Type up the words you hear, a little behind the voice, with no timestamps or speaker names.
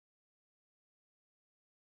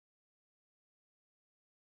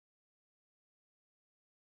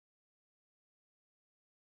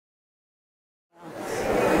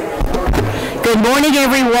Good morning,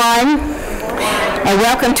 everyone, and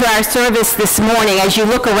welcome to our service this morning. As you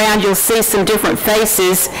look around, you'll see some different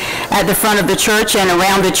faces at the front of the church and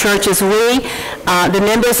around the church as we, the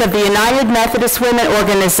members of the United Methodist Women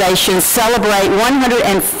Organization, celebrate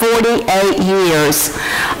 148 years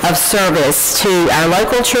of service to our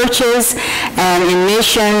local churches and in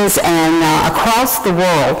missions and across the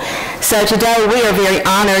world. So today we are very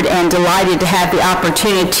honored and delighted to have the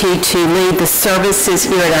opportunity to lead the services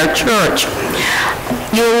here at our church.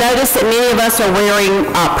 You'll notice that many of us are wearing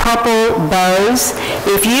purple bows.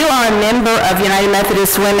 If you are a member of United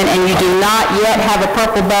Methodist Women and you do not yet have a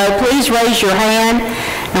purple bow, please raise your hand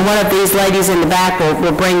and one of these ladies in the back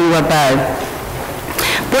will bring you a bow.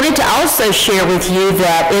 Wanted to also share with you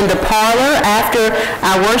that in the parlor, after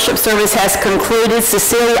our worship service has concluded,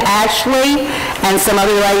 Cecilia Ashley and some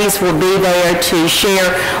other ladies will be there to share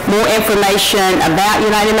more information about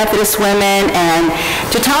United Methodist Women and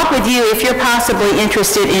to talk with you if you're possibly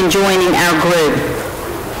interested in joining our group.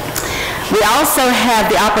 We also have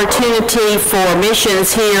the opportunity for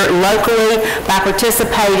missions here locally by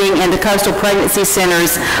participating in the Coastal Pregnancy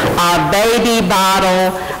Center's baby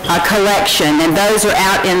bottle collection, and those are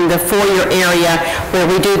out in the foyer area where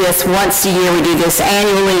we do this once a year. We do this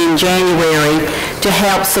annually in January to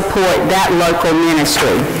help support that local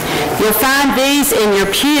ministry. You'll find these in your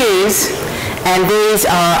pews, and these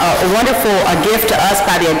are a wonderful gift to us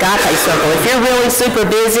by the Agape Circle. If you're really super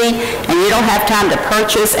busy and you don't have time to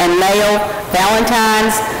purchase and mail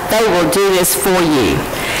Valentine's, they will do this for you.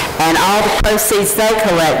 And all the proceeds they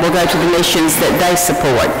collect will go to the missions that they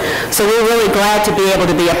support. So we're really glad to be able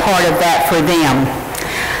to be a part of that for them.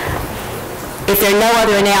 If there are no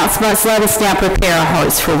other announcements, let us now prepare our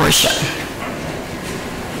hearts for worship.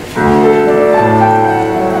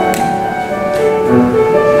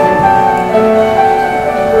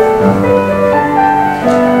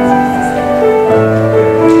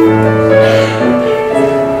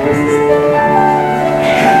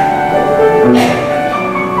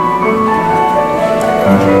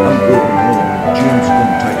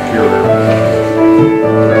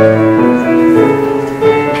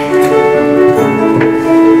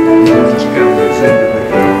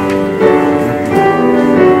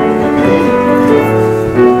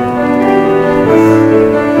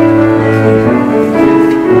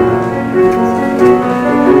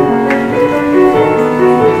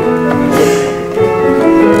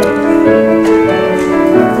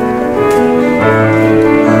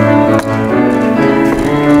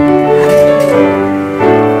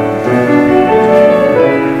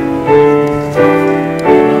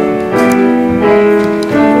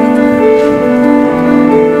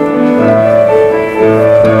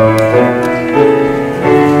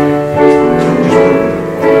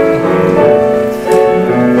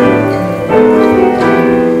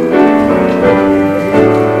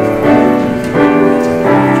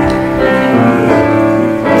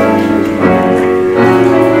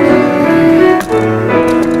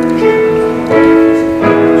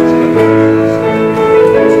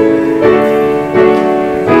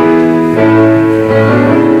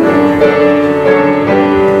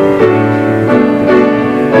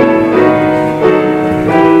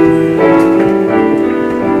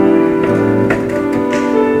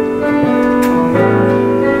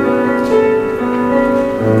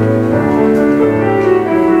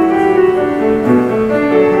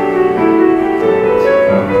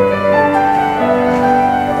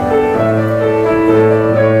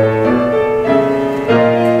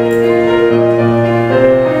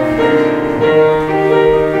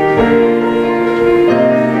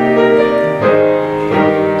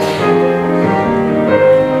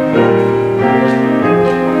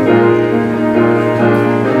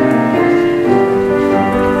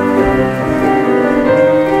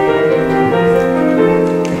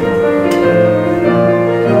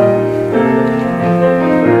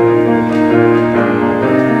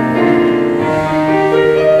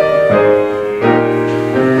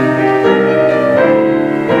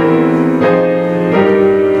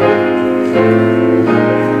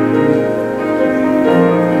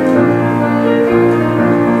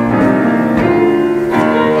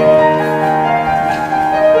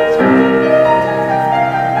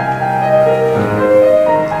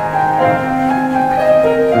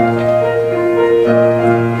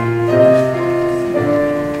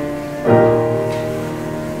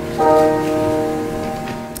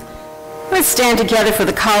 Stand together for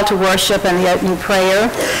the call to worship and the opening prayer.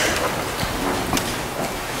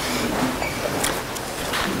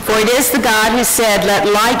 For it is the God who said, "Let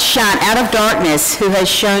light shine out of darkness," who has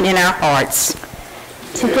shone in our hearts.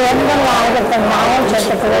 To give the light of the knowledge of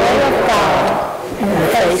the glory of God in the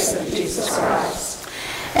face of Jesus Christ.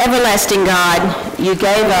 Everlasting God, you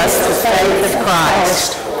gave us the faith of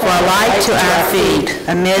Christ for a light to our feet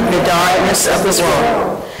amid the darkness of the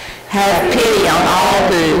world. Have pity on all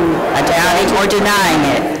who, doubting or denying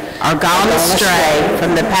it, are gone astray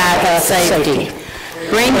from the path of safety.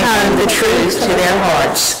 Bring home the truth to their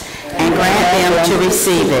hearts and grant them to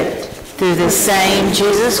receive it. Through the same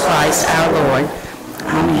Jesus Christ our Lord.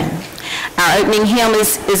 Amen. Our opening hymn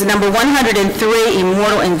is number 103,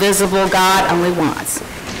 Immortal, Invisible, God Only Once.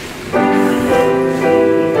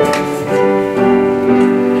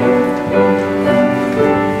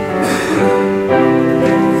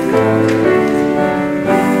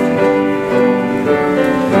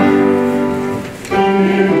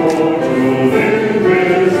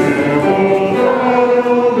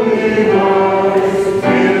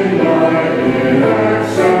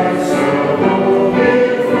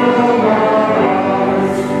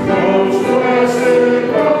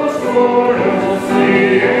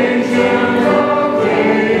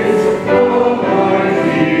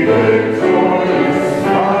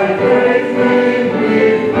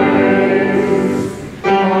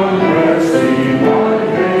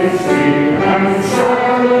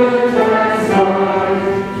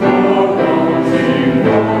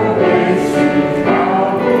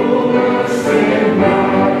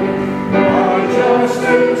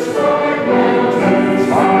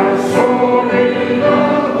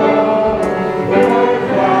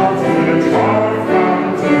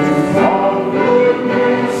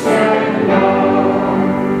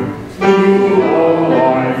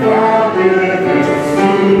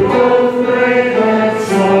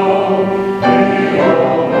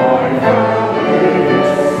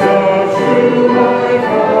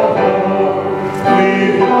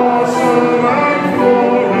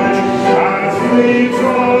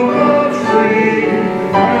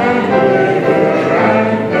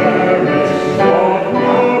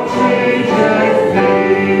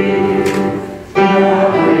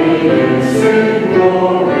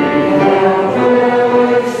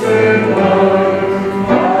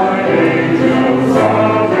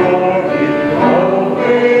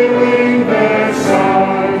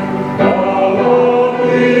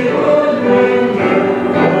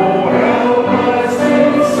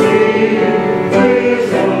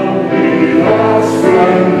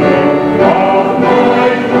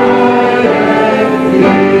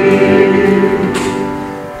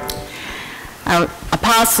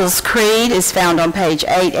 Apostles' Creed is found on page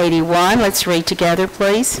 881. Let's read together,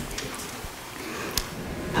 please.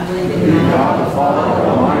 I believe in God the Father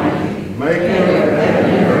Almighty, maker of heaven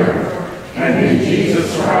and earth, and in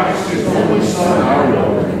Jesus Christ, his only Son, our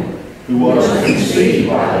Lord, who was conceived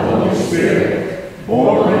by the Holy Spirit,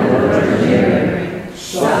 born of the Virgin Mary,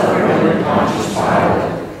 suffered under Pontius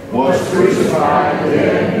Pilate, was crucified,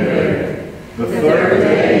 dead, and buried. The third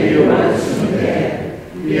day he arose from the dead.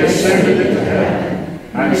 He ascended into heaven,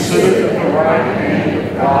 and sitteth at the right hand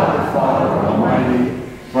of God the Father Almighty,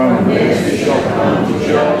 from whence he shall come to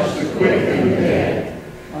judge the quick and the dead.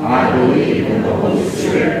 I believe in the Holy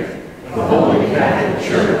Spirit, the Holy Catholic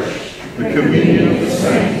Church, the communion of the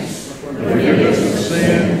saints, the forgiveness of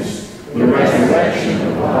sins, the resurrection of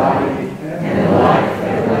the body, and the life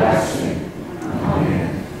everlasting. Amen.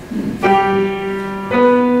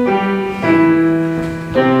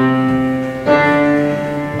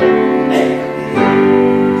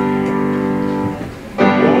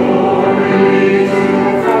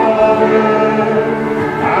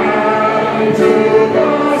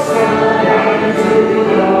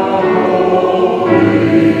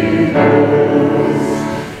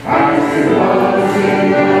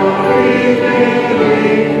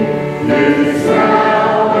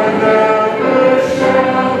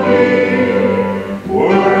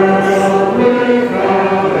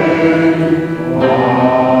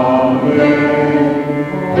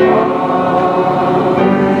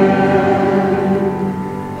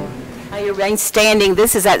 Standing,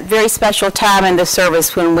 this is a very special time in the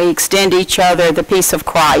service when we extend each other the peace of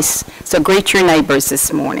Christ. So greet your neighbors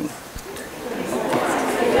this morning.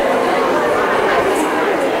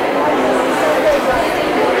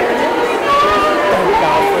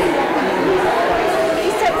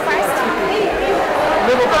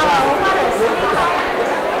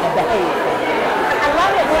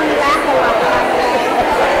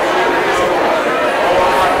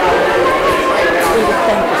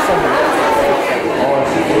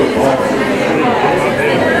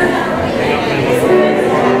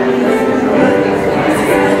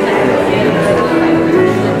 Thank you.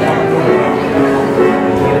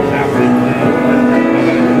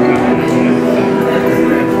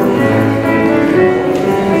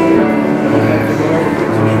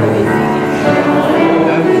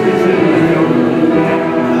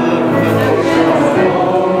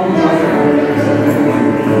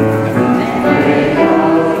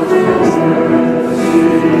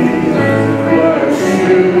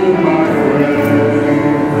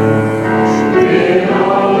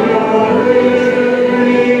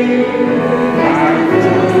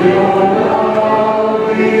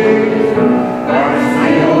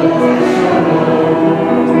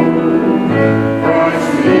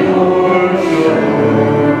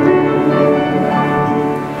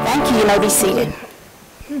 seated.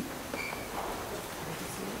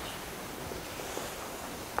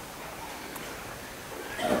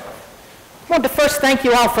 I want to first thank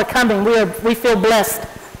you all for coming. We feel blessed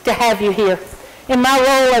to have you here. In my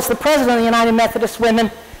role as the president of the United Methodist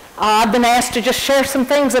Women, I've been asked to just share some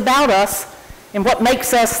things about us and what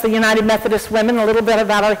makes us the United Methodist Women, a little bit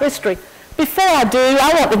about our history. Before I do,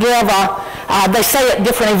 I want to give, they say at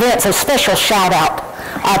different events, a special shout out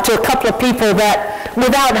to a couple of people that,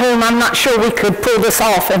 without whom I'm not sure we could pull this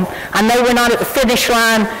off. And I know we're not at the finish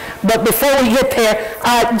line, but before we get there,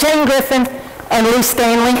 Jane Griffin and Lee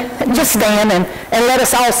Stanley, just stand and let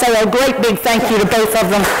us all say a great big thank you to both of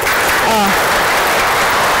them.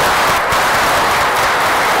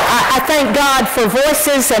 I thank God for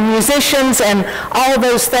voices and musicians and all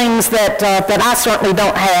those things that I certainly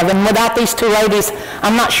don't have. And without these two ladies,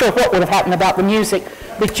 I'm not sure what would have happened about the music,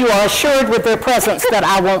 but you are assured with their presence that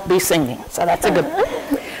I won't be singing. So that's a good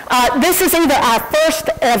one. This is either our first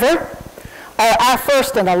ever or our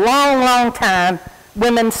first in a long, long time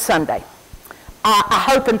Women's Sunday. I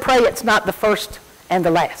hope and pray it's not the first and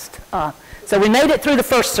the last. So we made it through the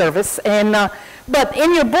first service, and but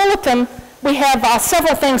in your bulletin we have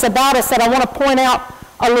several things about us that I want to point out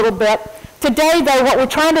a little bit. Today, though, what we're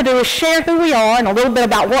trying to do is share who we are and a little bit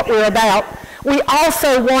about what we're about. We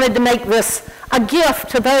also wanted to make this a gift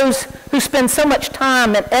to those who spend so much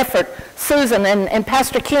time and effort, Susan and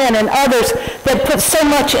Pastor Ken and others that put so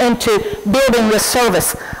much into building this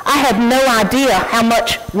service. I had no idea how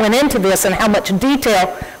much went into this and how much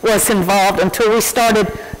detail was involved until we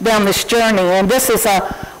started down this journey. And this is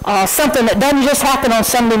something that doesn't just happen on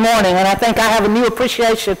Sunday morning, and I think I have a new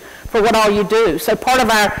appreciation for what all you do. So part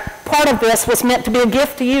of this was meant to be a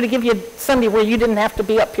gift to you, to give you Sunday where you didn't have to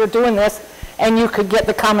be up here doing this, and you could get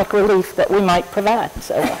the comic relief that we might provide.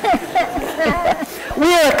 So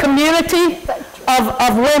we are a community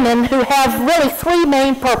of women who have really three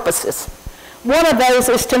main purposes. One of those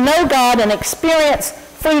is to know God and experience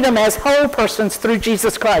freedom as whole persons through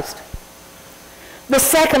Jesus Christ. The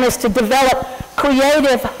second is to develop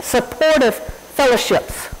creative, supportive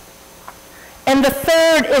fellowships. And the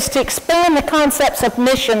third is to expand the concepts of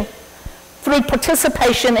mission through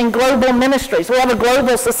participation in global ministries. We have a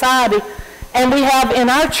global society, and we have in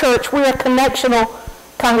our church, we're a connectional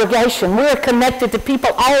congregation. We're connected to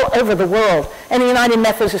people all over the world, and the United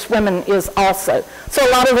Methodist Women is also. So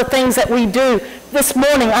a lot of the things that we do this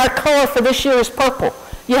morning, our color for this year is purple.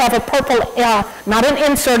 You have a purple, not an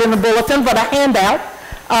insert in the bulletin, but a handout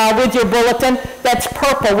with your bulletin that's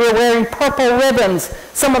purple. We're wearing purple ribbons.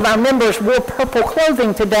 Some of our members wore purple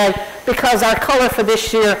clothing today because our color for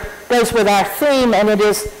this year goes with our theme, and it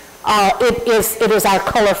is our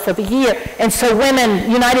color for the year. And so women,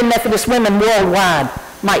 United Methodist Women worldwide,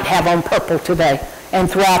 might have on purple today and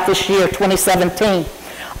throughout this year, 2017.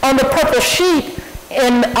 On the purple sheet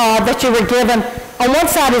that you were given, on one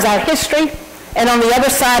side is our history, and on the other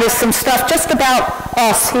side is some stuff just about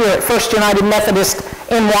us here at First United Methodist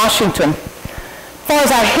in Washington. As far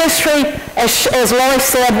as our history, as Lori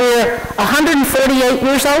said, we're 148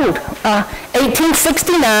 years old.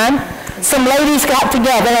 1869, some ladies got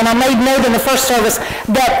together, and I made note in the first service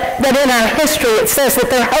that in our history it says that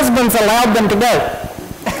their husbands allowed them to go.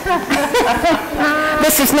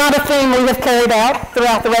 This is not a theme we have carried out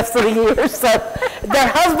throughout the rest of the years. So their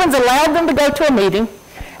husbands allowed them to go to a meeting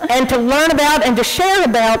and to learn about and to share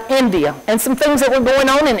about India and some things that were going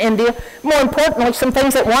on in India. More importantly, some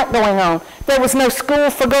things that weren't going on. There was no school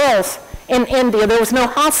for girls in India. There was no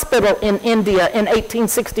hospital in India in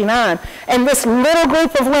 1869. And this little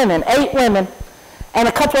group of women, 8 women, and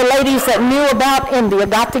a couple of ladies that knew about India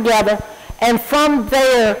got together, and from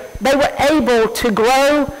there they were able to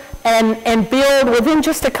grow and build within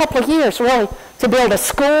just a couple of years, really, to build a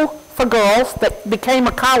school for girls that became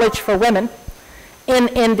a college for women in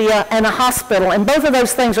India and a hospital. And both of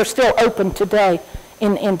those things are still open today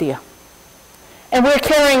in India. And we're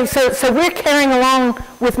carrying, so we're carrying along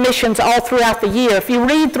with missions all throughout the year. If you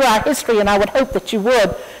read through our history, and I would hope that you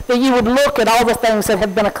would look at all the things that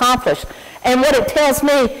have been accomplished. And what it tells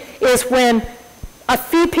me is when a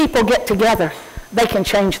few people get together, they can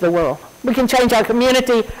change the world. We can change our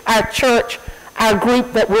community, our church, our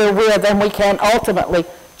group that we're with, and we can ultimately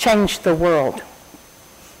change the world.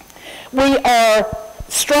 We are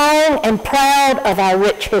strong and proud of our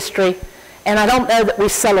rich history, and I don't know that we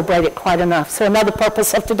celebrate it quite enough. So another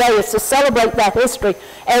purpose of today is to celebrate that history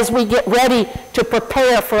as we get ready to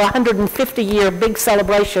prepare for a 150-year big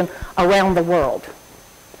celebration around the world.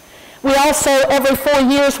 We also, every 4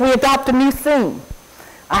 years, we adopt a new theme.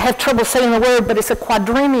 I have trouble saying the word, but it's a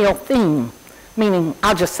quadrennial theme, meaning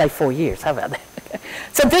I'll just say 4 years. How about that?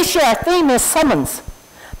 So this year, our theme is summons.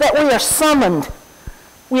 that we are summoned.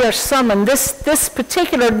 We are summoned. This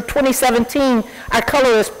particular 2017, our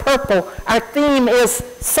color is purple. Our theme is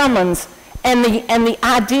summons, and the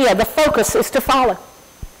idea, the focus is to follow.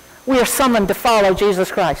 We are summoned to follow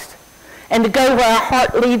Jesus Christ and to go where our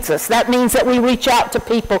heart leads us. That means that we reach out to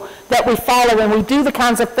people, that we follow, and we do the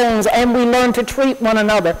kinds of things, and we learn to treat one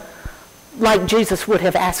another like Jesus would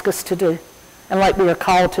have asked us to do and like we are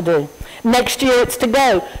called to do. Next year it's to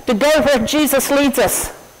go where Jesus leads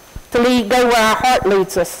us, go where our heart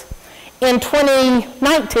leads us. In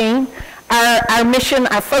 2019, our mission,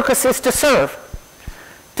 our focus is to serve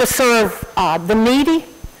the needy,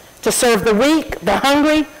 to serve the weak, the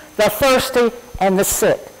hungry, the thirsty, and the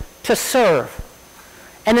sick, to serve.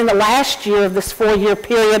 And in the last year of this 4-year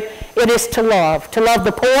period, it is to love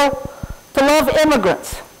the poor, to love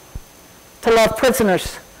immigrants, to love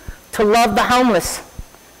prisoners, to love the homeless,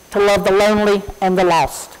 to love the lonely and the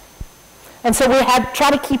lost. And so we try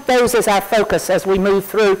to keep those as our focus as we move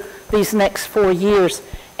through these next 4 years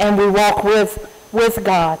and we walk with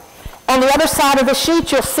God. On the other side of the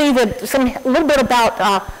sheet, you'll see that a little bit about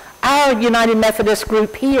our United Methodist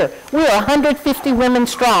group here. We are 150 women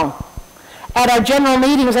strong. At our general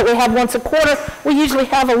meetings that we have once a quarter, we usually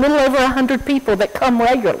have a little over 100 people that come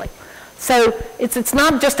regularly. So it's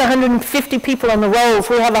not just 150 people on the rolls.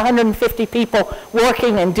 We have 150 people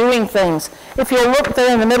working and doing things. If you look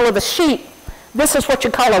there in the middle of the sheet, this is what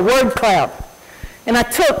you call a word cloud. And I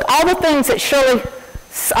took all the things that Shirley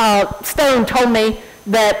Stone told me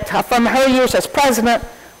that from her years as president,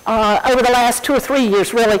 over the last 2 or 3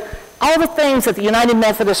 years really, all the things that the United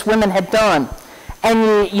Methodist Women had done.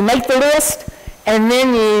 And you make the list, and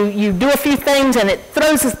then you do a few things, and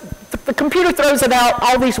the computer throws it out,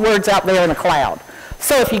 all these words out there in a cloud.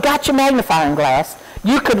 So if you got your magnifying glass,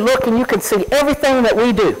 you could look and you could see everything that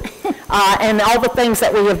we do and all the things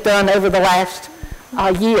that we have done over the last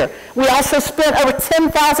year. We also spent over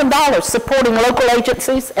 $10,000 supporting local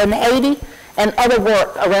agencies in Haiti and other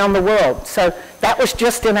work around the world. So that was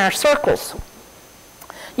just in our circles.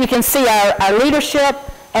 You can see our leadership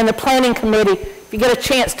and the planning committee. If you get a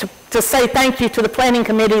chance to say thank you to the planning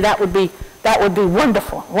committee, that would be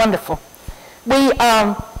wonderful, wonderful.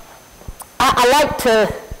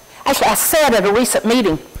 I said at a recent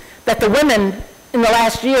meeting that the women in the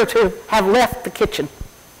last year or two have left the kitchen.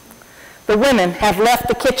 The women have left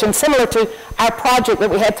the kitchen, similar to our project that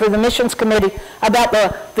we had through the missions committee about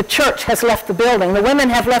the church has left the building. The women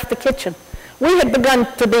have left the kitchen. We had begun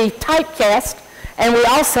to be typecast, and we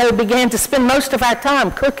also began to spend most of our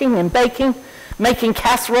time cooking and baking, making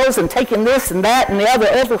casseroles and taking this and that and the other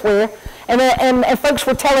everywhere. And folks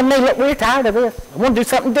were telling me, look, we're tired of this. I want to do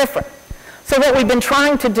something different. So what we've been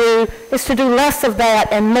trying to do is to do less of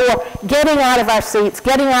that and more getting out of our seats,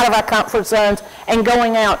 getting out of our comfort zones, and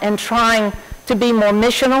going out and trying to be more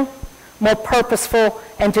missional, more purposeful,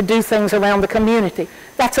 and to do things around the community.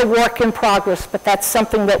 That's a work in progress, but that's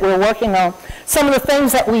something that we're working on. Some of the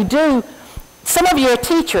things that we do, some of you are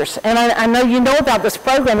teachers, and I know you know about this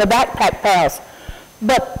program, the Backpack Pals.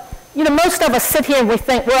 But, you know, most of us sit here and we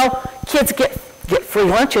think, well, kids get free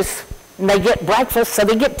lunches and they get breakfast, so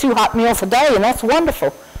they get 2 hot meals a day, and that's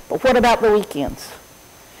wonderful. But what about the weekends?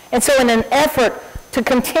 And so in an effort to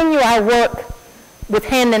continue our work with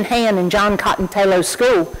Hand in Hand in John Cotton Taylor's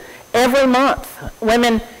school, every month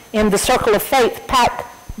women in the Circle of Faith pack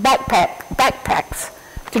backpacks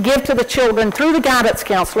to give to the children through the guidance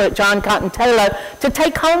counselor at John Cotton Taylor to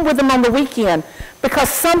take home with them on the weekend, because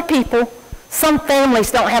some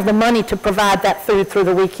families don't have the money to provide that food through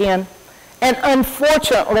the weekend. And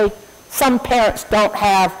unfortunately, some parents don't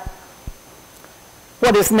have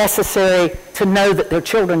what is necessary to know that their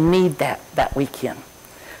children need that weekend.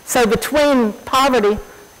 So between poverty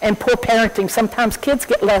and poor parenting, sometimes kids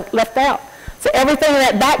get left out. So everything in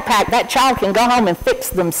that backpack, that child can go home and fix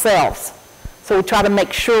themselves. So we try to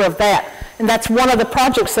make sure of that. And that's one of the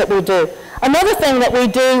projects that we do. Another thing that we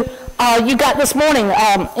do, you got this morning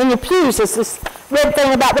in your pews, is this red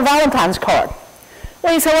thing about the Valentine's card.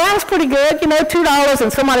 Well, you say, well, that was pretty good, you know, $2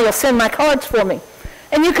 and somebody will send my cards for me.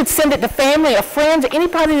 And you could send it to family or friends,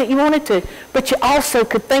 anybody that you wanted to. But you also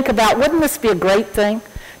could think about, wouldn't this be a great thing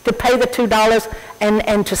to pay the $2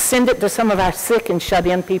 and to send it to some of our sick and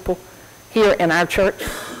shut-in people here in our church?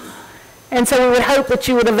 And so we would hope that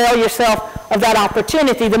you would avail yourself of that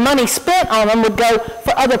opportunity. The money spent on them would go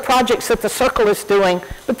for other projects that the Circle is doing.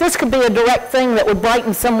 But this could be a direct thing that would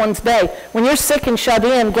brighten someone's day. When you're sick and shut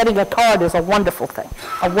in, getting a card is a wonderful thing,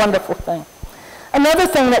 a wonderful thing. Another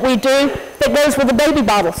thing that we do that goes with the baby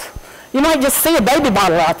bottles. You might just see a baby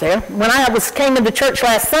bottle out there. When I came into church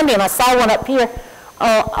last Sunday and I saw one up here,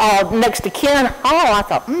 next to Ken. Oh, I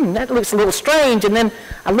thought, that looks a little strange. And then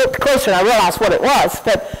I looked closer and I realized what it was.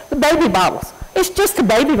 But the baby bottles, it's just a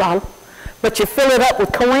baby bottle. But you fill it up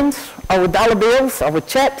with coins or with dollar bills or with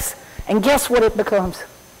checks, and guess what it becomes?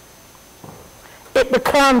 It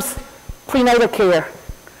becomes prenatal care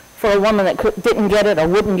for a woman that didn't get it or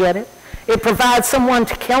wouldn't get it. It provides someone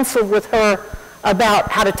to counsel with her about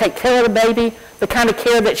how to take care of the baby, the kind of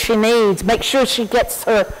care that she needs, make sure she gets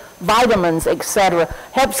her vitamins, etc.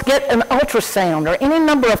 Helps get an ultrasound or any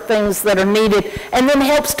number of things that are needed, and then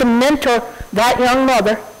helps to mentor that young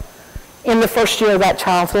mother in the first year of that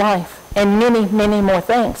child's life, and many, many more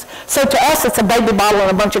things. So to us, it's a baby bottle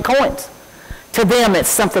and a bunch of coins. To them, it's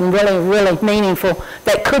something really, really meaningful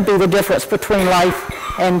that could be the difference between life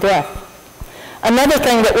and death. Another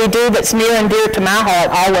thing that we do that's near and dear to my heart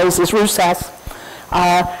always is Ruth's House.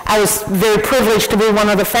 I was very privileged to be one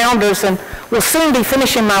of the founders, and will soon be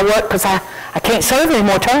finishing my work because I can't serve any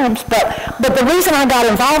more terms. But the reason I got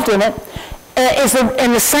involved in it is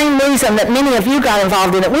in the same reason that many of you got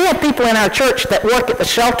involved in it. We have people in our church that work at the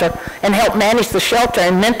shelter and help manage the shelter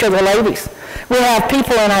and mentor the ladies. We have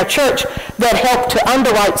people in our church that help to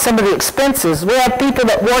underwrite some of the expenses. We have people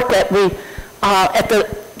that work at the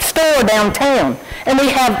store downtown. And we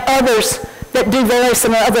have others that do various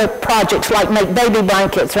other projects like make baby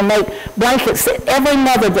blankets or make blankets that every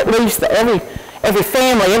mother that leaves, every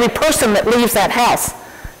family, every person that leaves that house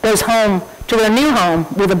goes home to their new home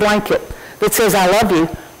with a blanket that says, I love you,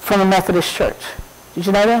 from the Methodist Church. Did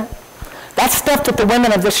you know that? That's stuff that the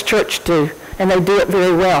women of this church do, and they do it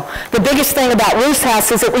very well. The biggest thing about Ruth's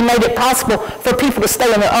House is that we made it possible for people to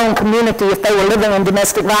stay in their own community if they were living in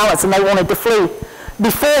domestic violence and they wanted to flee.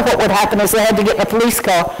 Before, what would happen is they had to get in a police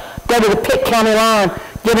car, go to the Pitt County line,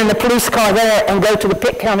 get in the police car there, and go to the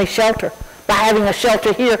Pitt County shelter. By having a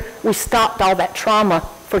shelter here, we stopped all that trauma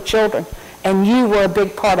for children. And you were a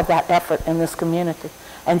big part of that effort in this community.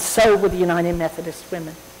 And so were the United Methodist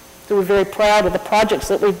Women. So we're very proud of the projects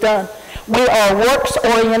that we've done. We are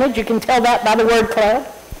works-oriented. You can tell that by the word club.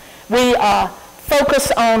 We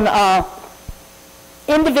focus on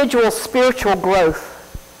individual spiritual growth.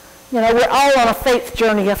 You know, we're all on a faith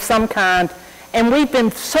journey of some kind, and we've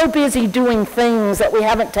been so busy doing things that we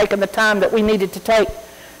haven't taken the time that we needed to take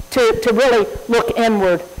to really look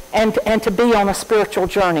inward and to be on a spiritual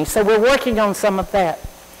journey. So we're working on some of that.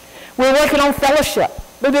 We're working on fellowship.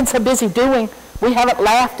 We've been so busy doing, we haven't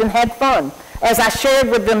laughed and had fun. As I shared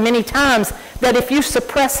with them many times, that if you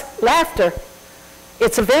suppress laughter,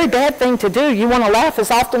 it's a very bad thing to do. You want to laugh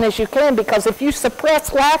as often as you can, because if you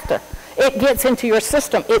suppress laughter, it gets into your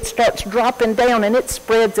system. It starts dropping down and it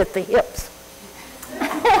spreads at the hips.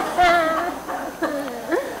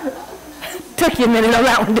 Took you a minute on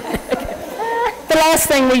that one. The last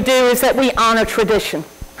thing we do is that we honor tradition.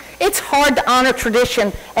 It's hard to honor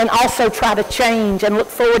tradition and also try to change and look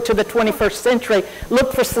forward to the 21st century,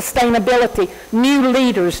 look for sustainability, new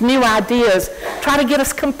leaders, new ideas, try to get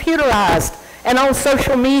us computerized and on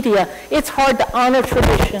social media. It's hard to honor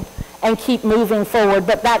tradition and keep moving forward,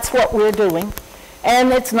 but that's what we're doing.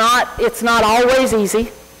 And it's not always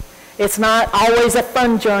easy. It's not always a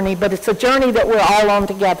fun journey, but it's a journey that we're all on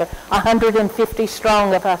together, 150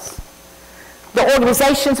 strong of us. The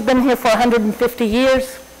organization's been here for 150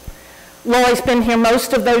 years. Lori's been here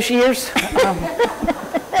most of those years.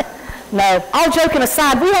 No, all joking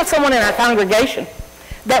aside, we have someone in our congregation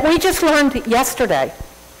that we just learned yesterday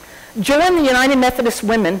joined the United Methodist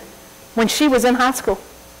Women when she was in high school.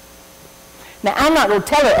 Now, I'm not going to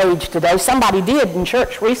tell her age today. Somebody did in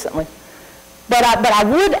church recently. But I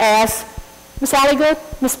would ask, Miss Alligood,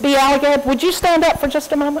 Miss B. Alligood, would you stand up for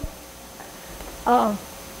just a moment?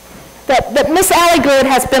 That Miss Alligood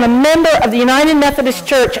has been a member of the United Methodist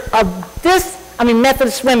Church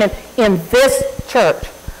Methodist Women in this church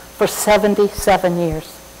for 77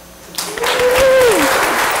 years.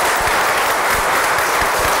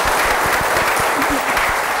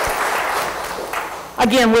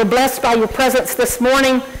 Again, we're blessed by your presence this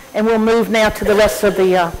morning, and we'll move now to the rest of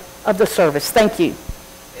the service. Thank you.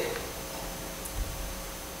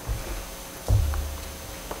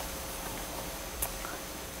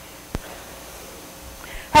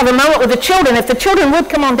 Have a moment with the children. If the children would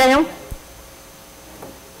come on down.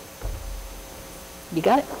 You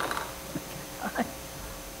got it?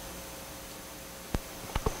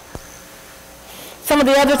 Some of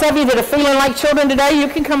the others of you that are feeling like children today, you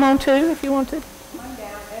can come on too if you want to. Come on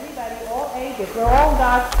down. Anybody, all ages. We're all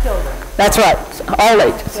God's children. That's right. All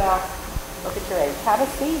ages. So, look at your age. Have a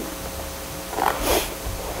seat.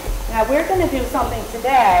 Now, we're going to do something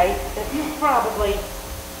today that you've probably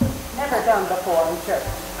never done before in church.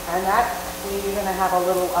 And that's, we're going to have a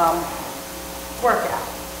little workout,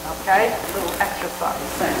 okay? A little exercise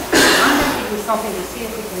thing. I'm going to give you something to see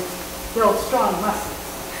if we can build strong muscles.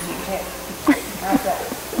 Okay. Okay.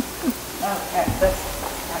 Okay.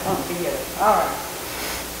 That won't be it. All right.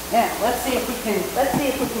 Now let's see if we can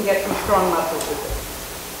get some strong muscles with this.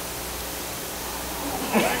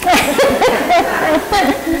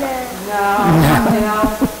 No,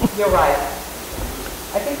 you're right.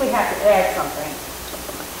 I think we have to add something.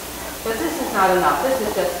 But this is not enough. This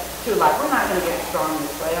is just too light. We're not going to get strong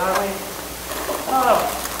this way, are we?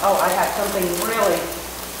 Oh, I have something really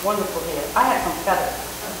wonderful here. I have some feathers.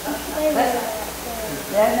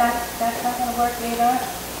 That's not going to work either.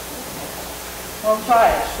 We'll try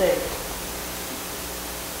it, see.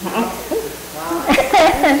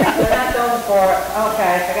 They're not going for it.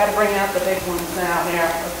 Okay, I got to bring out the big ones now here.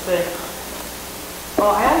 Let's see.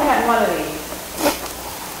 Well, I only had one of these.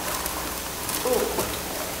 Ooh.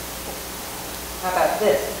 How about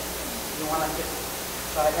this? You want to just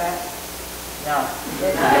try that? No.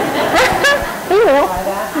 Try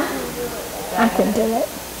that? I can do it.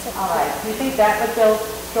 All right. Do you think that would build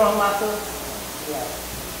strong muscles? Yes.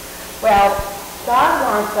 Well, God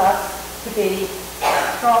wants us to be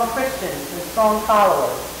strong Christians and strong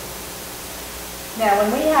followers. Now, when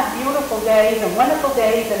we have beautiful days and wonderful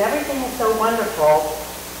days and everything is so wonderful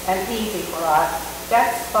and easy for us,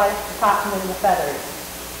 that's like the cotton and the feathers.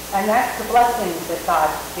 And that's the blessings that God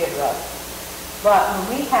gives us. But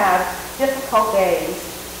when we have difficult days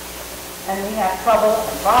and we have trouble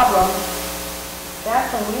and problems, that's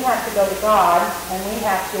when we have to go to God and we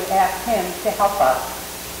have to ask Him to help us.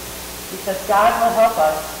 Because God will help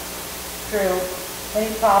us through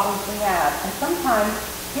any problems we have. And sometimes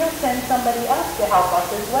He'll send somebody else to help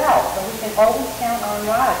us as well. So we can always count on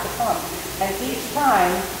God to come. And each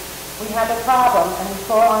time we have a problem and we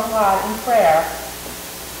call on God in prayer,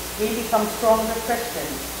 we become stronger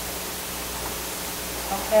Christians.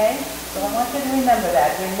 Okay? So I want you to remember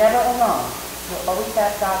that. You're never alone. You'll always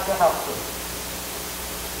have God to help you.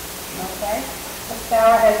 Okay? Let's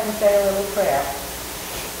bow our heads and say a little prayer.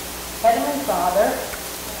 Heavenly Father,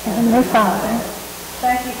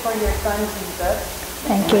 thank you for your Son, Jesus.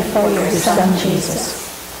 Thank you for your Son, Jesus.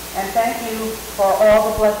 And thank you for all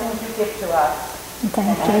the blessings you give to us.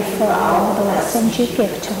 Thank you for all the blessings you give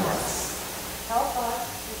to us. Help us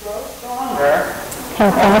to grow stronger.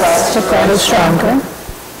 Help us to grow stronger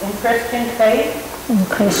In Christian faith. in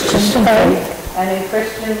Christian faith And in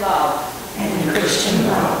Christian love.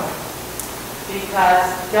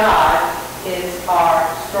 Because God is our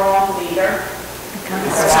strong leader.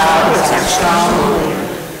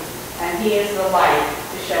 And He is the light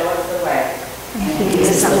to show us the way.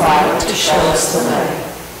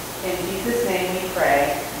 In Jesus' name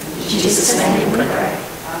we pray.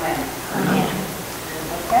 Amen.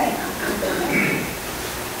 Okay.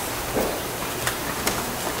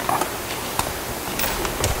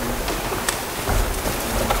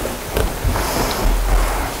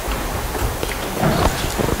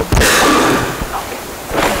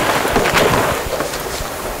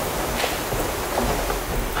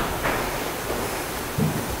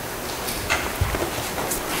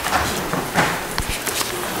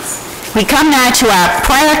 We come now to our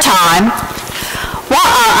prayer time. What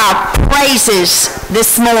are our praises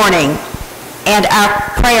this morning and our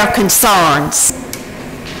prayer concerns?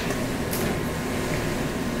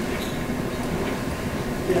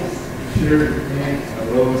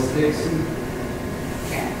 Lois Dixon.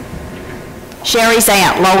 Sherry's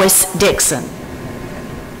aunt, Lois Dixon.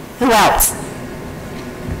 Who else?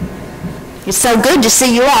 It's so good to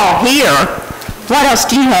see you all here. What else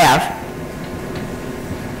do you have?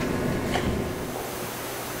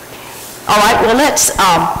 All right, well, let's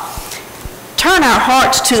turn our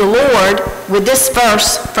hearts to the Lord with this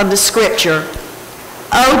verse from the Scripture.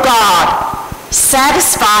 O God,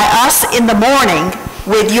 satisfy us in the morning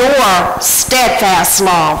with your steadfast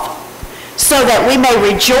love, so that we may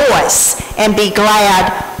rejoice and be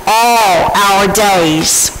glad all our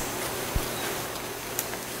days.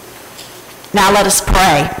 Now let us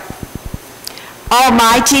pray.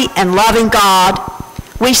 Almighty and loving God,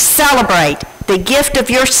 we celebrate the gift of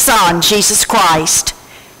your Son, Jesus Christ,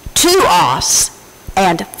 to us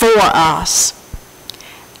and for us,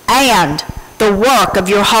 and the work of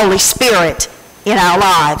your Holy Spirit in our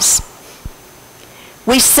lives.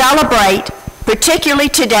 We celebrate, particularly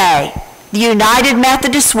today, the United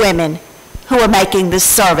Methodist women who are making this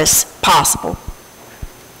service possible.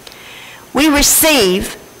 We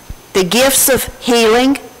receive the gifts of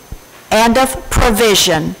healing and of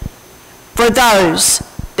provision for those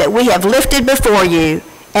that we have lifted before you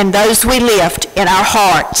and those we lift in our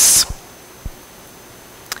hearts.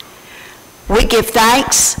 We give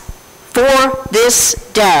thanks for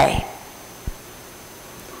this day.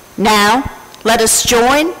 Now, let us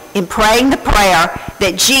join in praying the prayer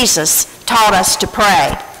that Jesus taught us to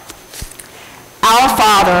pray. Our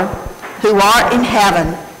Father, who art in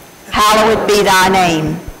heaven, hallowed be thy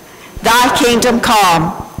name. Thy kingdom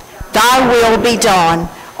come, thy will be done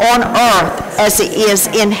on earth as it is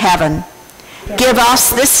in heaven. Give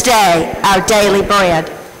us this day our daily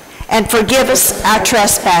bread, and forgive us our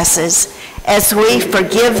trespasses as we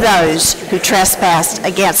forgive those who trespass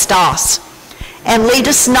against us. And lead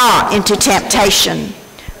us not into temptation,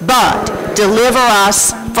 but deliver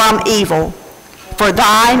us from evil. For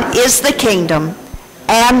thine is the kingdom,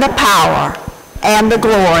 and the power, and the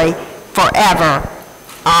glory, forever.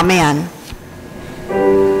 Amen.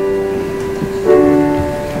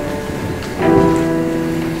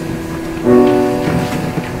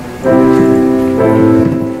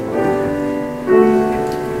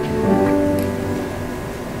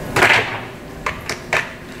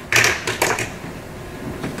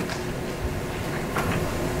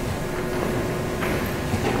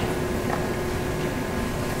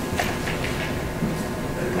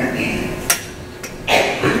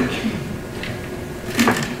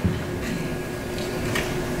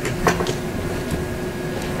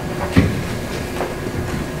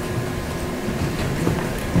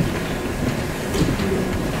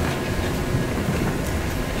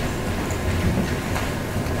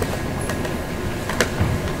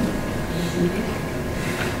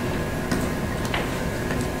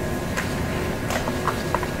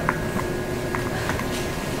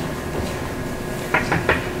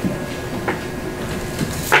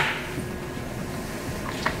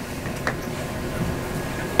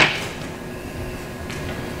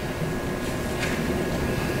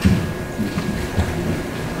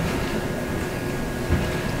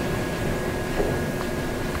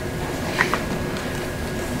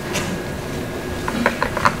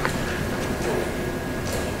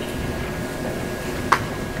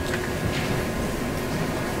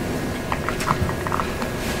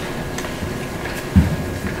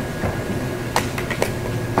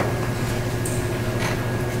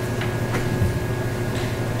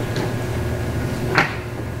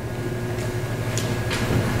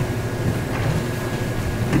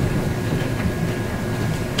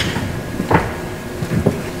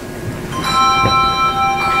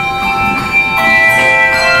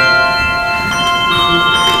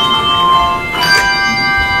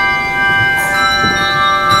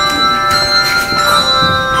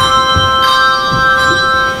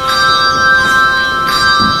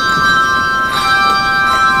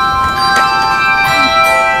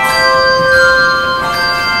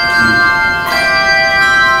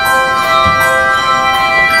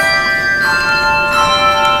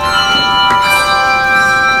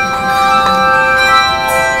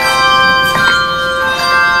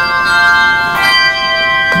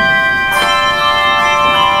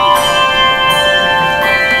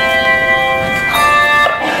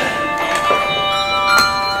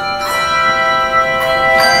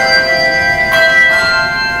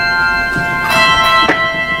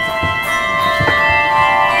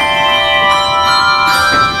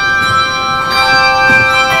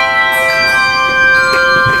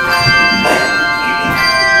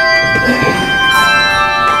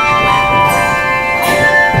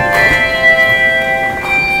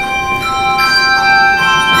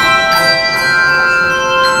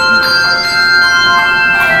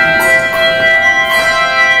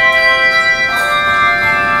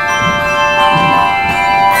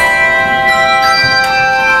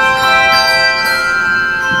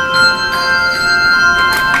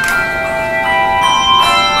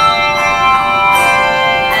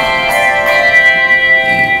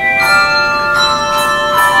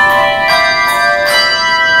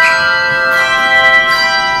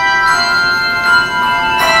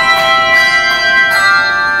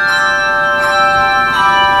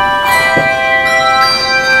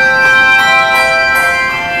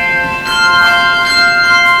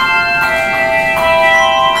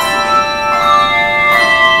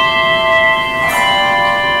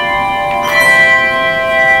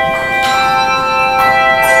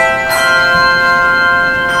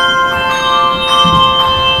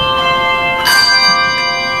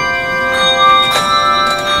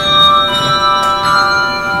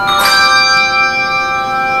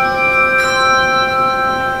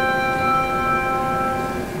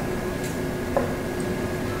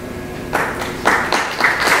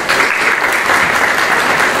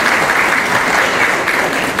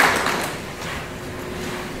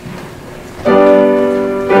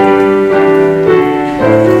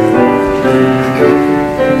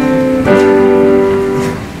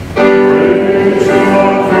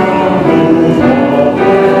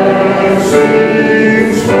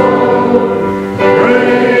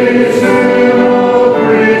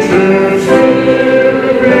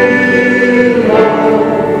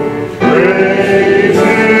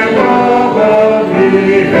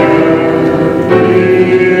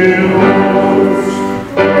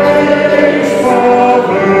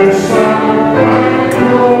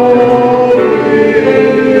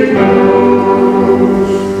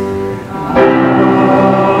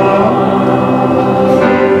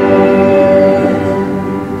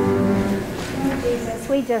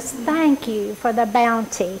 we just thank you for the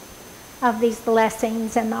bounty of these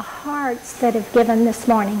blessings and the hearts that have given this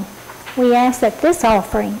morning. We ask that this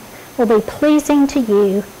offering will be pleasing to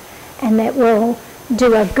you and that we'll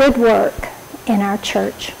do a good work in our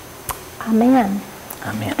church. Amen.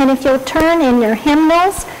 Amen. And if you'll turn in your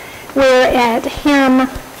hymnals, we're at hymn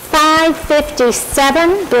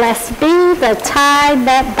 557, Blessed Be the Tie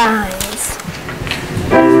That Binds.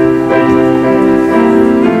 Of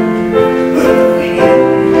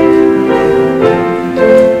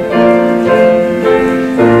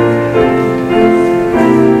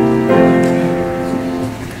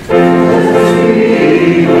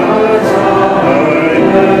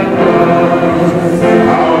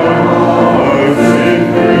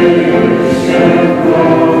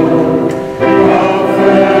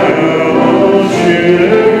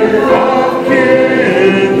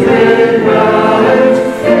kindred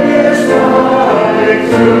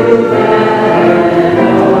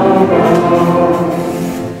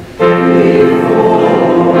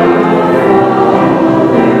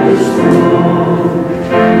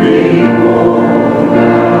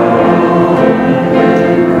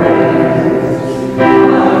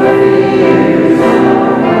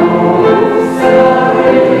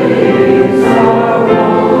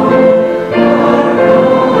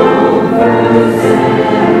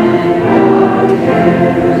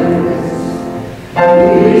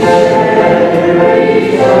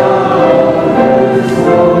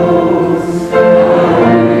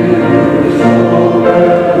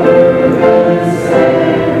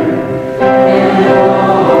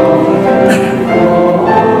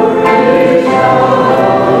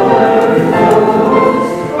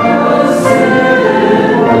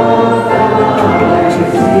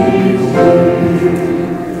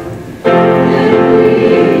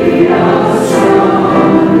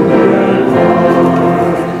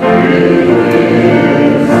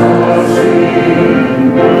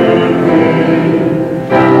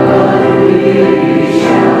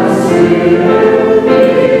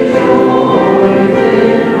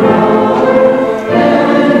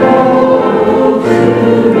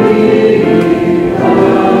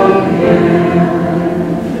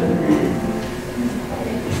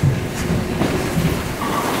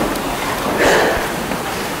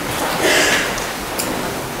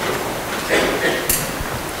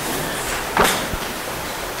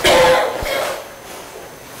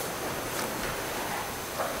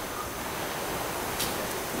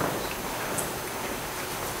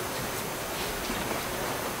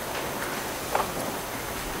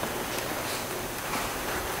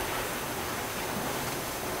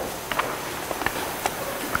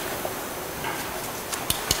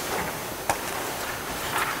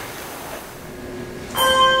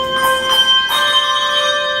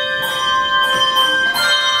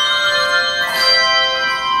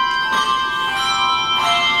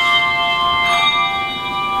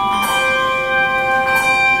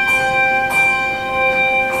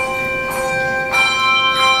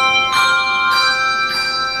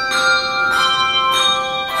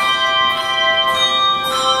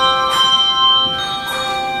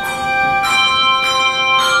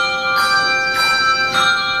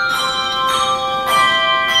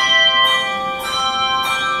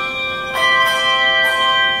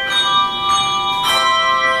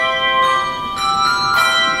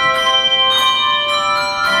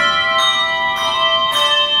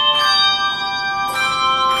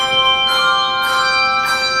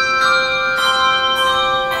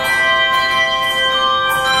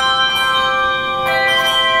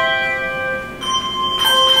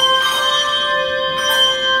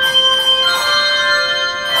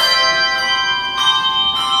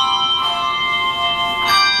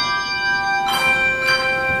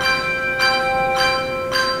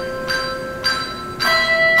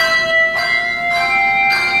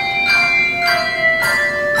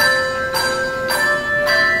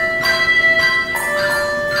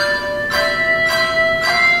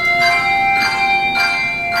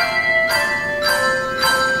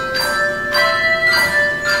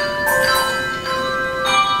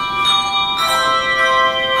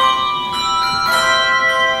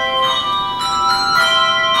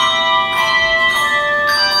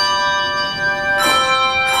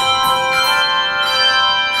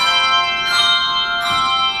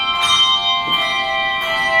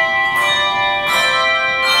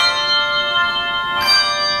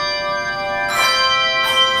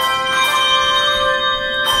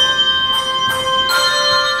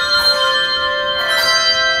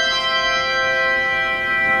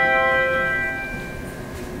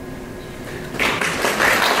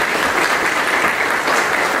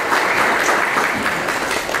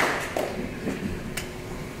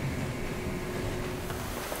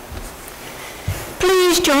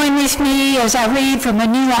Please join with me as I read from the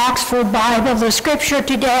New Oxford Bible the scripture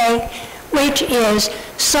today, which is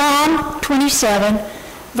Psalm 27,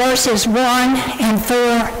 verses 1 and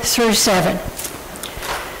 4 through 7.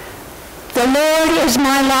 The Lord is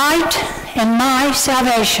my light and my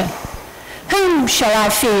salvation. Whom shall I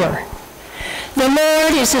fear? The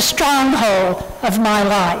Lord is the stronghold of my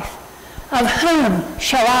life. Of whom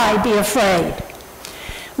shall I be afraid?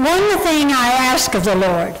 One thing I ask of the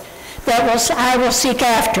Lord, I will seek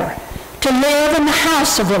after, to live in the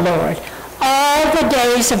house of the Lord all the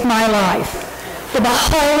days of my life, to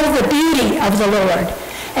behold the beauty of the Lord,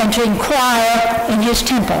 and to inquire in his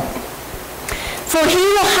temple. For he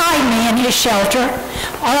will hide me in his shelter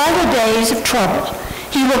all the days of trouble.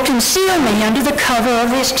 He will conceal me under the cover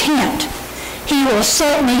of his tent. He will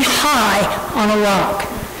set me high on a rock.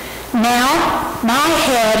 Now my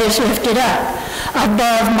head is lifted up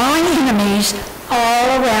above my enemies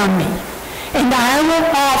all around me, and I will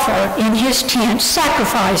offer in his tent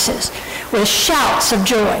sacrifices with shouts of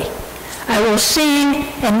joy. I will sing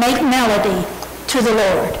and make melody to the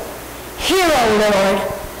Lord. Hear, O Lord,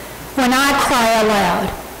 when I cry aloud.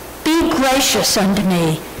 Be gracious unto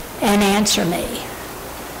me and answer me.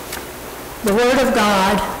 The word of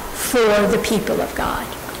God for the people of God.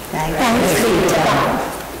 Thanks be to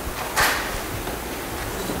God.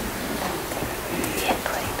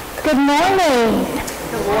 Good morning.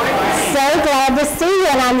 Good morning. So glad to see you,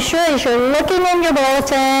 and I'm sure as you're looking in your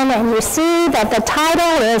bulletin and you see that the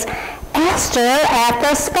title is Esther at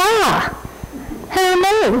the Spa. Who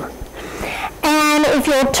knew? And if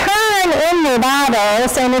you'll turn in your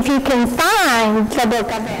Bibles, and if you can find the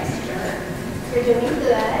book of Esther, you're doing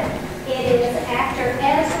good. It is after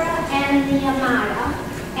Ezra and Nehemiah,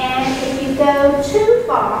 and if you go too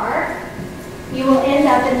far, you will end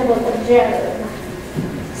up in the book of Job.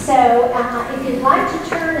 So if you'd like to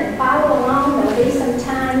turn and follow along, there'll be some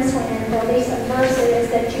times when there'll be some verses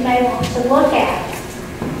that you may want to look at.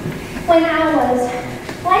 When I was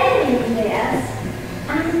planning this,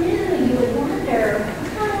 I knew you would wonder,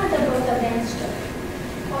 why the book of Esther?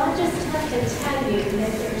 Well, I just have to tell you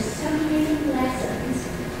that there's so many lessons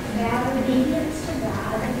about obedience to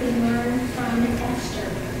God that we learn from Esther.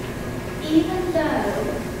 Even though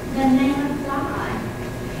the name of God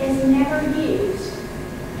is never used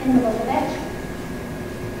in the book of Esther.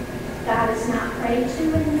 God is not prayed to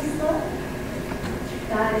in this book.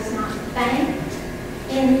 God is not thanked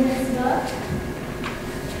in this book.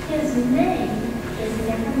 His name is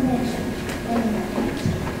never mentioned in the book.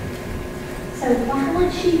 So why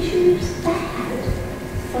would she choose that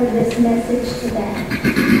for this message today?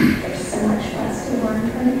 There's so much for us to learn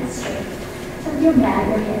from Esther. So you'll bow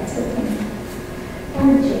your heads with me.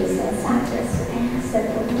 Lord Jesus, I just ask that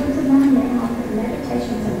the words of my mouth and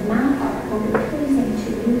meditations of my heart will be pleasing to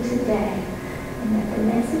you today, and that the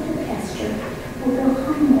message of Esther will go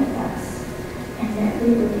home with us, and that we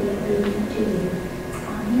will be obedient to you.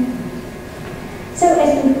 Amen. So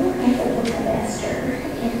as we look at the book of Esther,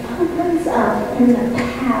 it opens up in the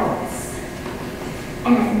palace,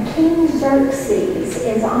 and King Xerxes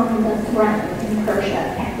is on the throne in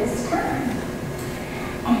Persia at this time.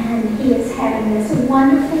 And he is having this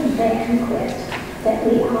wonderful banquet that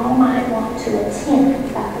we all might want to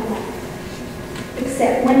attend, by the way.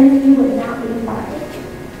 Except women, you would not be invited.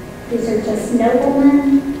 These are just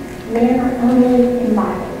noblemen. Men are only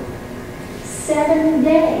invited. 7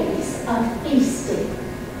 days of feasting.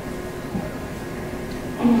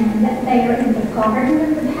 And they are in the garden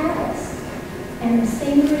of the palace. And the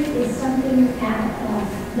scenery is something out of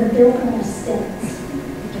the Biltmore Stills.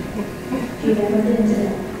 If you've ever been to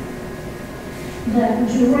them. The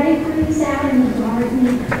draperies out in the garden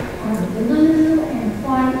are blue and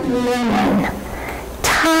white linen,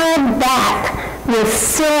 tied back with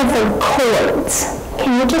silver cords.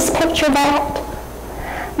 Can you just picture that?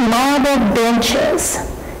 Marble benches,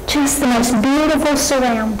 just the most beautiful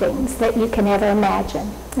surroundings that you can ever imagine.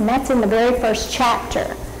 And that's in the very first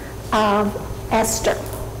chapter of Esther.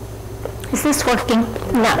 Is this working?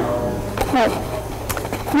 No.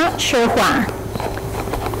 Not sure why.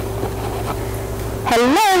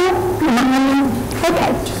 Hello?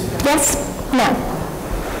 Okay. Yes? No.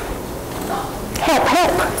 Help.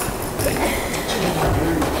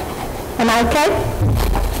 Am I okay?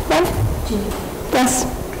 No? Yes?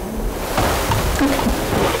 Okay.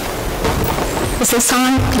 Is this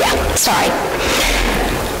on? Yeah, sorry.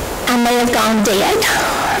 I may have gone dead.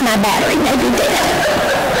 My battery may be dead.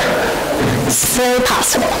 It's very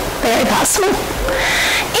possible. Very possible.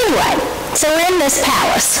 Anyway, so we're in this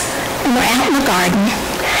palace, and we're out in the garden,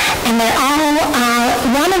 And they're all,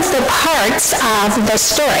 one of the parts of the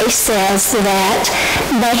story says that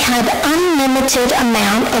they had unlimited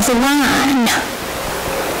amount of wine.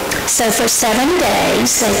 So for 7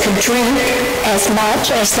 days, they could drink as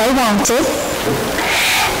much as they wanted.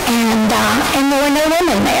 And there were no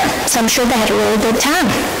women there, so I'm sure they had a really good time.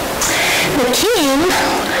 The king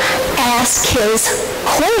asked his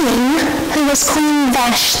queen, who was Queen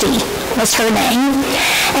Vashti, was her name,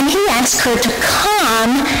 and he asked her to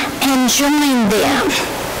come and join them.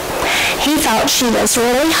 He thought she was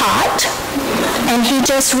really hot, and he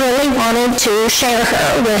just really wanted to share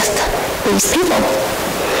her with these people.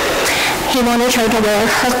 He wanted her to wear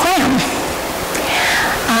her crown.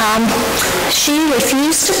 She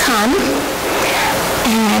refused to come,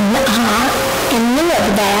 and in lieu of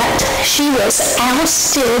that, she was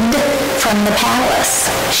ousted from the palace.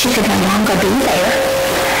 She could no longer be there.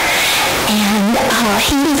 And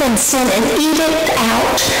he even sent an edict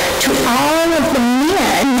out to all of the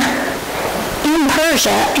men in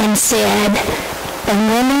Persia and said, the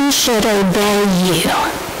women should obey you.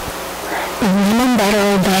 The women better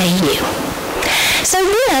obey you. So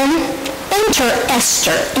then, enter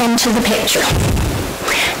Esther into the picture.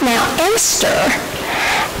 Now, Esther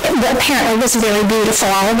apparently was very beautiful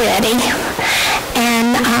already,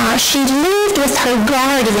 and she lived with her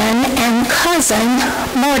guardian and cousin,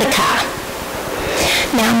 Mordecai.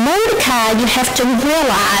 Now, Mordecai, you have to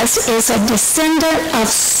realize, is a descendant of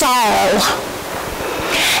Saul,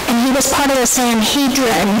 and he was part of the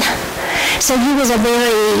Sanhedrin, so he was a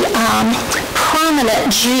very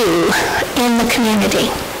prominent Jew in the community,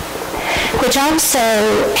 which also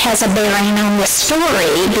has a bearing on the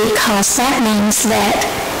story because that means that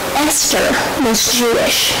Esther was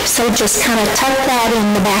Jewish. So just kind of tuck that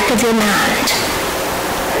in the back of your mind.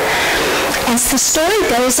 As the story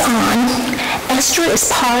goes on, Esther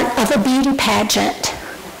is part of a beauty pageant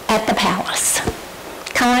at the palace,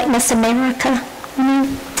 kind of like Miss America.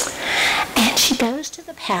 And she goes to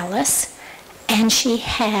the palace, and she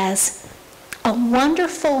has a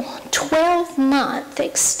wonderful 12-month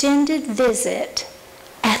extended visit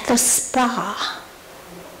at the spa.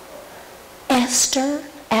 Esther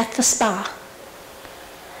at the spa.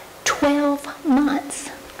 12 months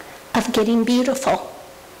of getting beautiful.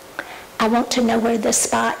 I want to know where the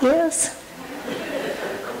spa is.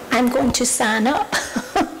 I'm going to sign up.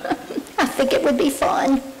 I think it would be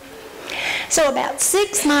fun. So about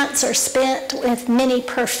 6 months are spent with many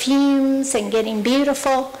perfumes and getting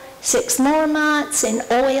beautiful. 6 more months in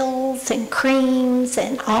oils and creams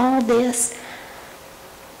and all this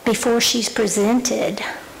before she's presented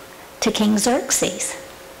to King Xerxes.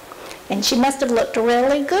 And she must have looked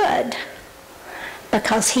really good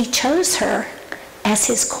because he chose her as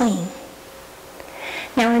his queen.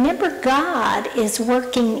 Now remember, God is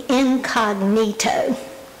working incognito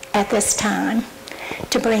at this time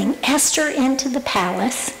to bring Esther into the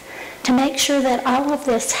palace to make sure that all of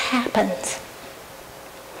this happens.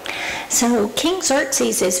 So King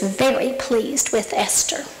Xerxes is very pleased with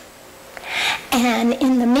Esther. And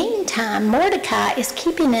in the meantime, Mordecai is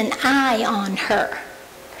keeping an eye on her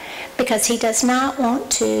because he does not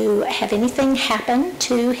want to have anything happen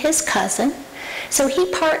to his cousin. So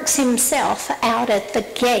he parks himself out at the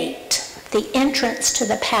gate, the entrance to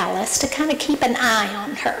the palace, to kind of keep an eye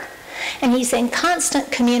on her. And he's in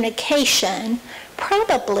constant communication,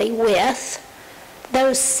 probably with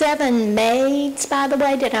those 7 maids, by the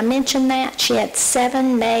way. Did I mention that? She had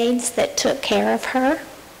 7 maids that took care of her.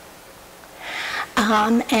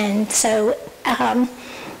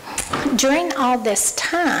 During all this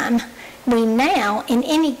time, we now, in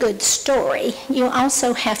any good story, you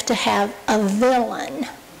also have to have a villain.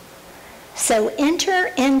 So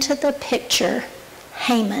enter into the picture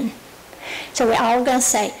Haman. So we're all going to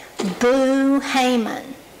say, boo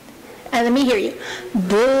Haman. Let me hear you.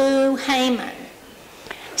 Boo Haman.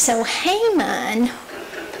 So Haman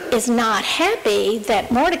is not happy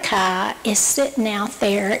that Mordecai is sitting out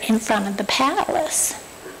there in front of the palace,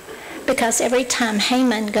 because every time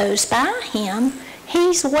Haman goes by him,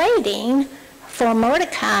 he's waiting for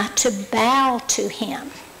Mordecai to bow to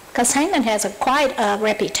him, because Haman has quite a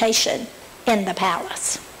reputation in the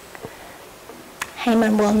palace.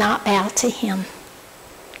 Haman will not bow to him.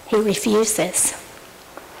 He refuses.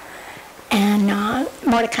 And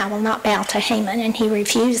Mordecai will not bow to Haman, and he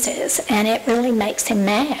refuses, and it really makes him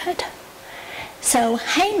mad. So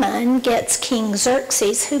Haman gets King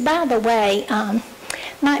Xerxes, who, by the way,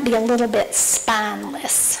 might be a little bit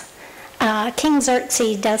spineless. King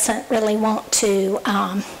Xerxes doesn't really want to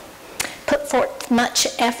put forth much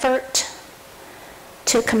effort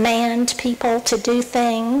to command people to do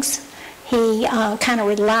things. He kind of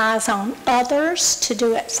relies on others to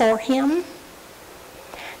do it for him.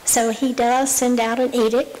 So he does send out an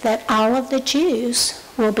edict that all of the Jews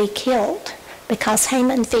will be killed, because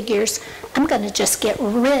Haman figures, I'm going to just get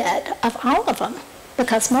rid of all of them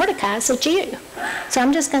because Mordecai is a Jew. So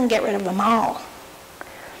I'm just going to get rid of them all.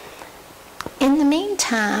 In the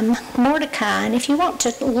meantime, Mordecai, and if you want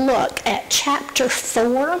to look at chapter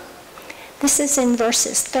 4, this is in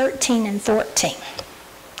verses 13 and 14.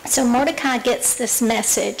 So Mordecai gets this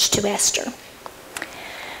message to Esther.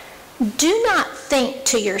 Do not think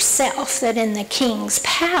to yourself that in the king's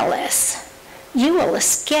palace you will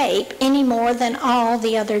escape any more than all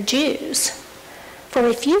the other Jews. For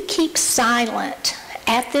if you keep silent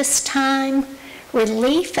at this time,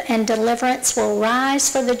 relief and deliverance will rise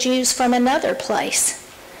for the Jews from another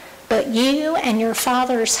place, but you and your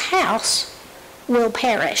father's house will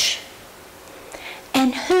perish.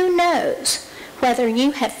 And who knows whether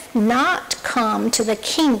you have not come to the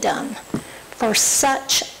kingdom for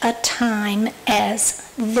such a time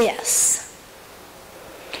as this.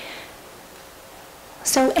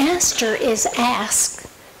 So Esther is asked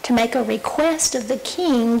to make a request of the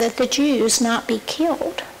king that the Jews not be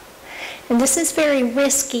killed. And this is very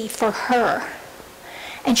risky for her.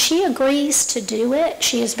 And she agrees to do it.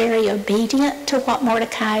 She is very obedient to what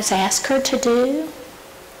Mordecai has asked her to do.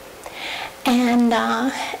 And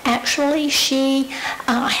actually she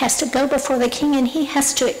has to go before the king, and he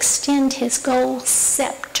has to extend his gold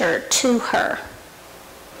scepter to her.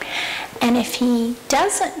 And if he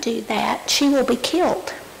doesn't do that, she will be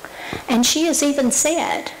killed. And she has even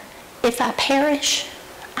said, if I perish,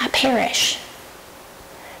 I perish.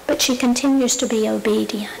 But she continues to be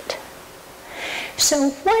obedient. So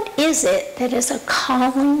what is it that is a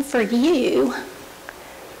calling for you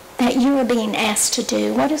that you are being asked to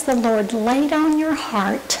do? What has the Lord laid on your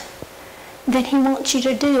heart that he wants you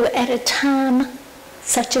to do at a time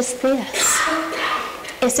such as this?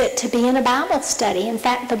 Is it to be in a Bible study? In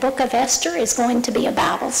fact, the book of Esther is going to be a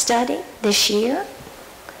Bible study this year.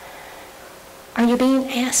 Are you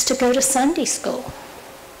being asked to go to Sunday school?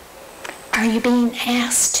 Are you being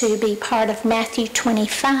asked to be part of Matthew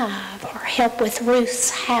 25 or help with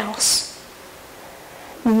Ruth's house?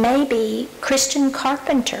 Maybe Christian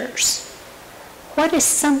carpenters. What is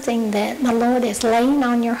something that the Lord is laying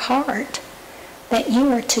on your heart that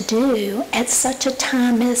you are to do at such a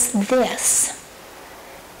time as this?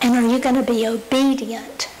 And are you going to be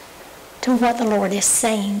obedient to what the Lord is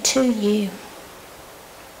saying to you?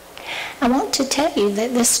 I want to tell you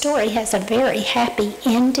that this story has a very happy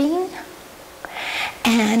ending.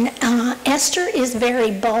 And Esther is very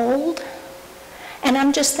bold. And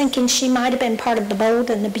I'm just thinking she might have been part of the bold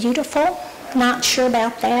and the beautiful. Not sure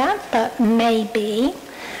about that, but maybe.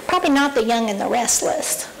 Probably not the young and the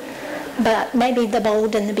restless, but maybe the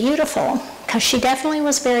bold and the beautiful. Because she definitely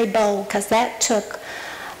was very bold, because that took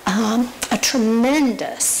a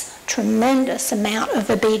tremendous amount of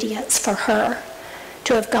obedience for her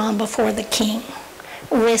to have gone before the king,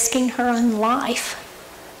 risking her own life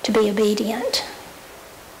to be obedient.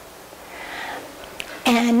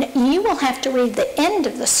 And you will have to read the end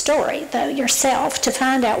of the story, though, yourself to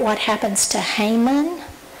find out what happens to Haman.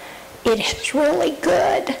 It is really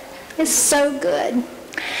good. It's so good.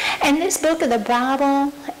 And this book of the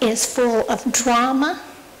Bible is full of drama.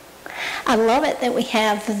 I love it that we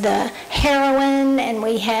have the heroine, and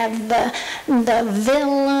we have the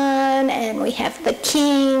villain, and we have the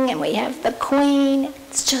king, and we have the queen.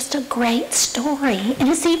 It's just a great story. And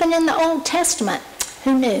it's even in the Old Testament.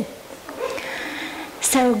 Who knew?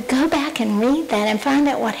 So go back and read that and find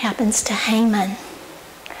out what happens to Haman.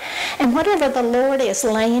 And whatever the Lord is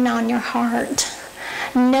laying on your heart,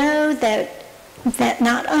 know that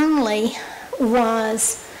not only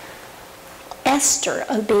was Esther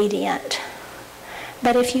obedient,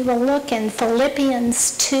 but if you will look in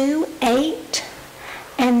Philippians 2:8,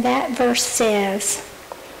 and that verse says,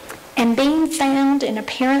 and being found in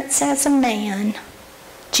appearance as a man,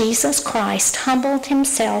 Jesus Christ humbled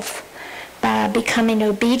himself by becoming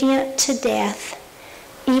obedient to death,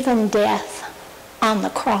 even death on the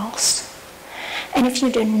cross. And if you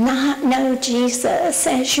do not know Jesus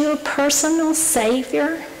as your personal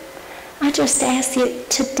Savior, I just ask you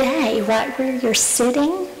today, right where you're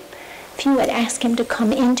sitting, if you would ask him to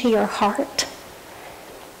come into your heart.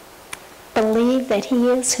 Believe that he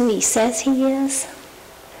is who he says he is.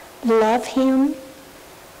 Love him.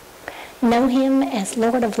 Know him as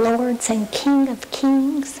Lord of Lords and King of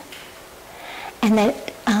Kings. And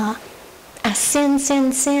that I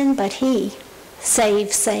sin, but he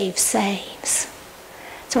saves.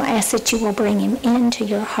 So I ask that you will bring him into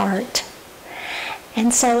your heart.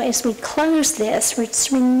 And so as we close this,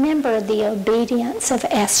 let's remember the obedience of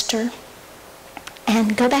Esther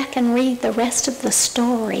and go back and read the rest of the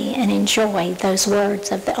story and enjoy those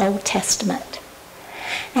words of the Old Testament.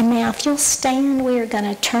 And now if you'll stand, we are going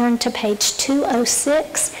to turn to page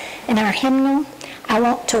 206 in our hymnal, I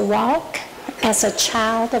Want to Walk as a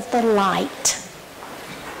Child of the Light.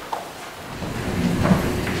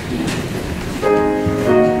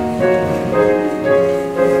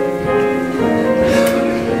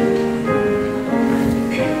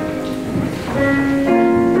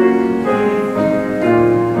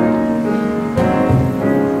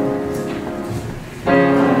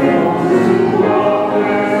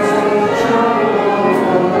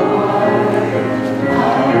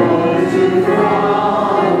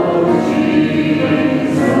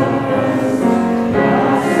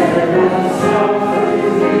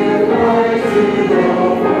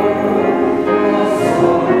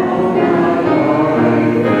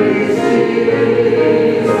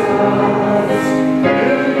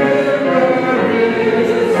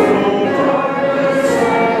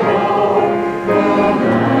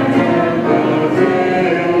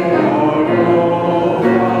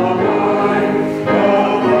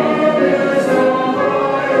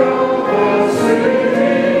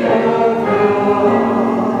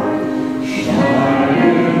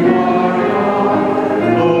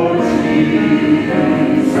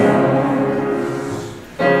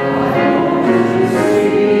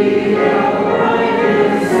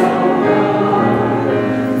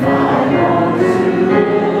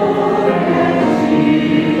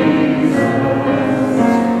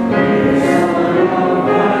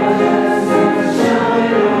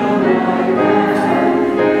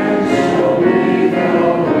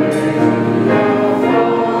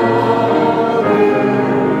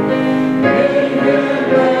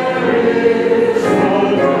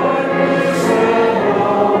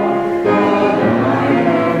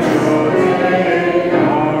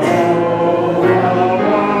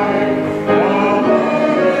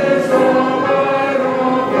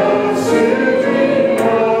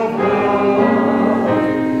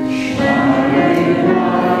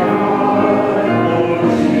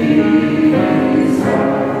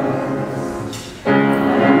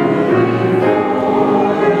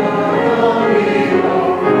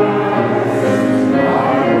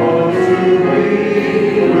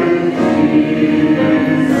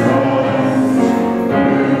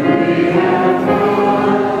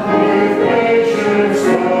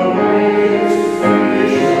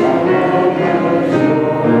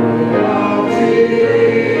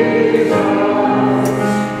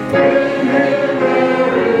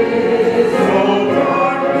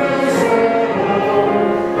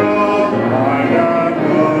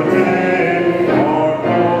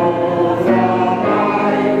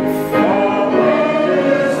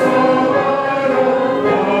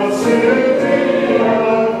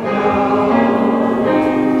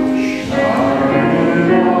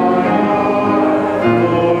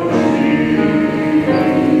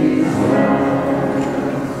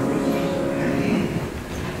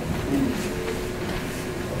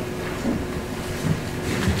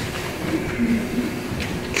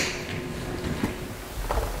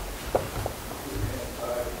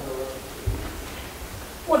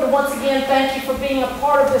 Once again, thank you for being a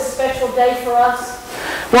part of this special day for us.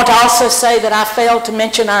 I want to also say that I failed to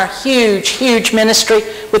mention our huge ministry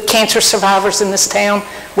with cancer survivors in this town.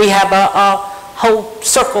 We have a whole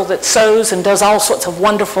circle that sews and does all sorts of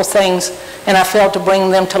wonderful things, and I failed to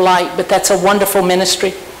bring them to light, but that's a wonderful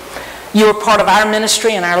ministry. You are part of our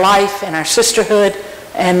ministry and our life and our sisterhood,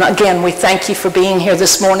 and again, we thank you for being here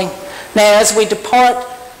this morning. Now, as we depart,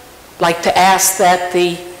 I'd like to ask that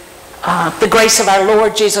the grace of our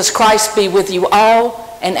Lord Jesus Christ be with you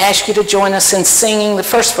all, and ask you to join us in singing the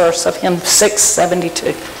first verse of hymn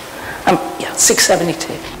 672.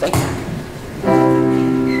 672. Thank you.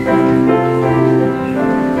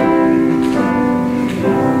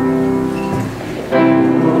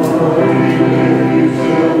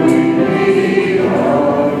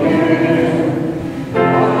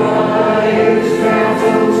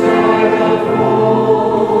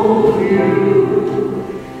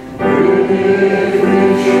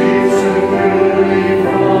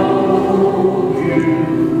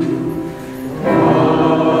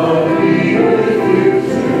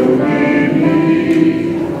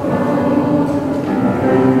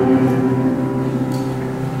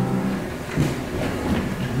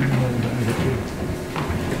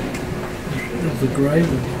 The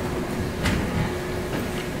grave.